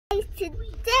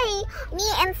today, me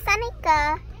and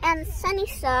SANICA and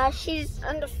SANICA, she's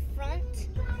on the front.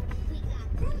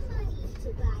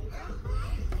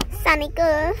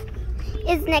 SANICA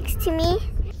is next to me.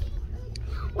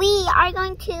 We are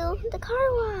going to the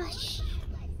car wash.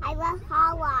 I love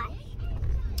car wash.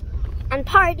 And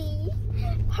party.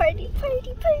 Party,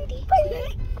 party, party,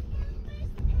 party.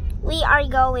 We are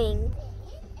going.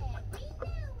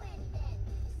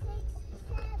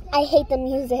 I hate the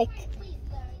music.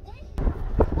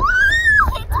 Woo!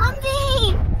 It's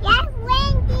windy! Yes,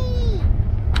 windy!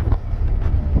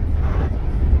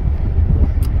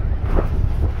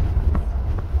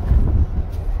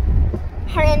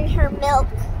 Her and her milk.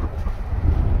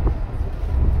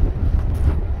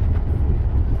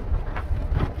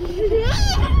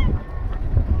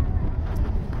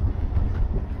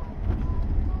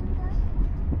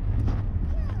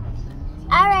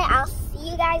 Alright, I'll see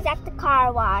you guys at the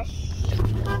car wash.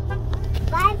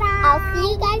 Bye bye. I'll see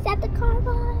you guys at the car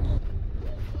wash.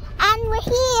 And we're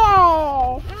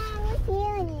here. And we're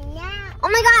here now. Oh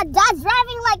my god, Dad's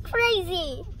driving like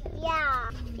crazy. Yeah,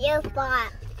 you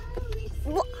thought.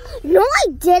 No, I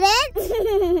didn't.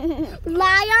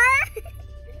 Liar.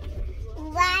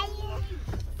 Liar.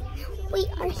 We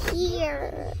are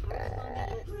here.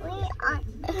 We are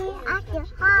here at the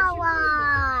car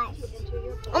wash.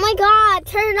 Oh my god,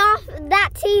 turn off that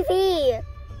TV.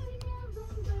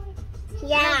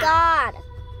 Yeah. Oh my god.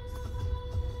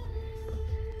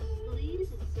 Please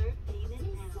insert payment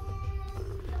now.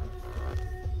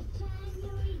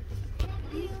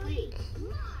 Please wait.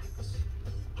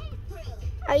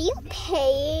 Are you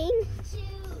paying?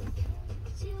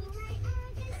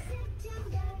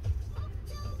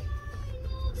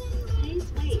 Please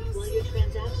wait while your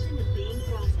transaction is being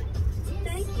processed.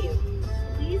 Thank you.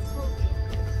 Please hold.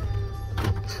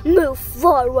 Move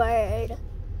forward.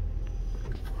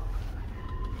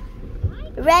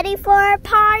 Ready for a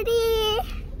party?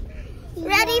 Yeah.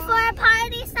 Ready for a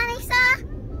party, SANICA?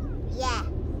 Yeah.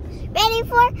 Ready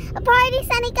for a party,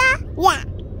 SANICA? Yeah.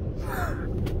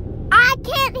 I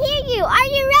can't hear you. Are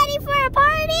you ready for a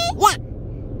party? Yeah.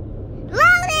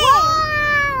 Louder!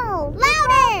 Wow!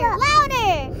 Louder!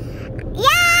 Louder!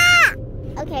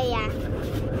 Yeah! Okay, yeah.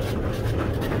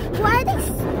 Why are they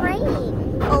spraying?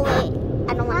 Oh wait,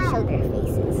 I don't want to show their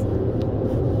faces.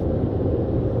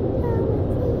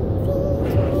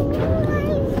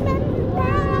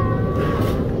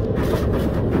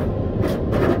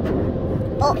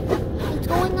 Oh, he's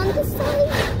going on the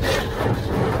side.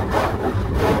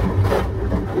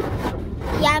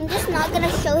 Yeah, I'm just not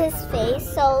gonna show his face,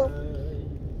 so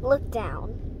look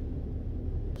down.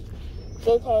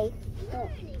 JK.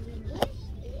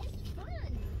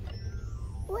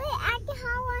 We're at the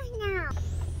car wash now.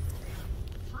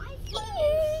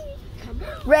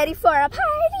 Ready for a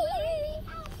party?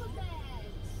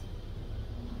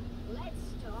 Let's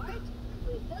start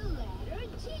with the letter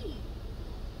G.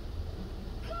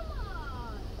 Come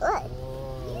on. What?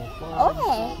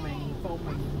 Okay.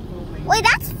 Wait,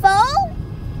 that's foam?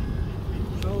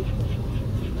 Woo!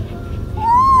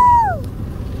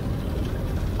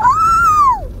 Woo!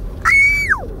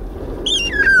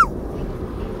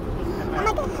 Oh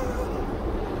my god.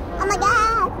 Oh my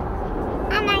god.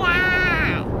 Oh my god.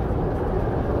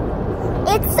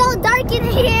 It's so dark in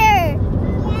here.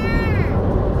 Yeah.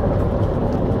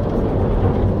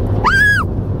 Ah!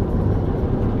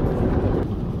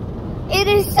 It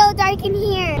is so dark in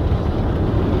here.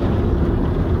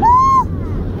 Woo!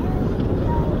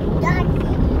 Dark in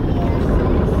here.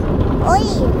 Oi.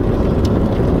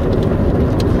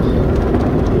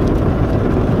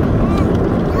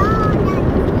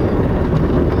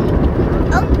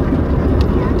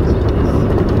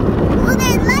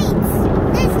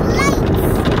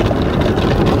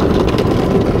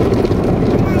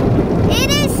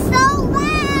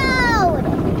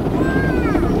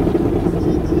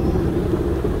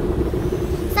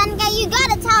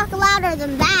 Louder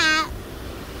than that.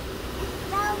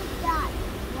 So dark.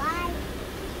 Why?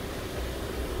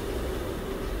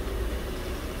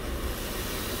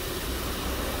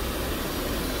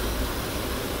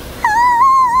 Oh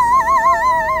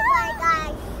my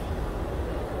gosh.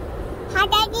 Hi,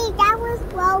 Daddy. That was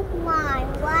both mine,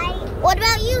 right? What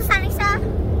about you, SANICA?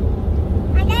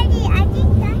 Hi, Daddy. I think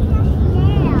that's a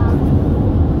shell.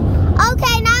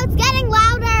 Okay, now it's getting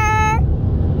louder.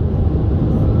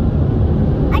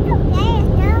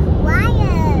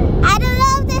 I don't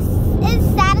know if this is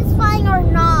satisfying or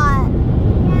not.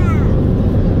 Yeah.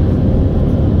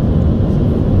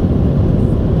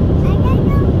 I don't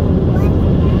know what.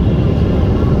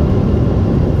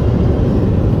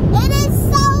 It is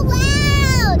so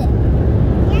loud.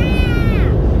 Yeah.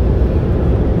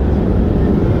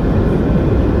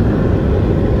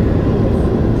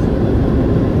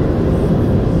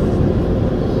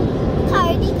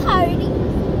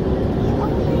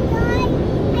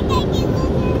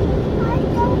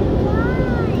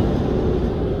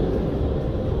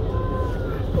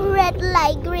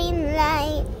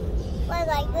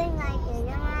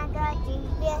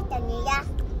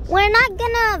 We're not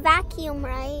gonna vacuum,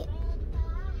 right?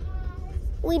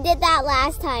 We did that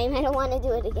last time. I don't want to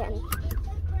do it again.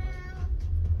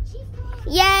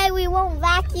 Yay, we won't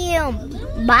vacuum.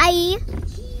 Bye.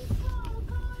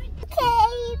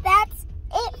 Okay, that's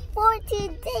it for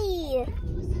today.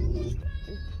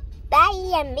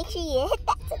 Bye, and make sure you hit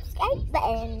that subscribe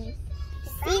button.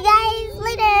 See you guys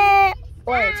later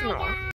or tomorrow.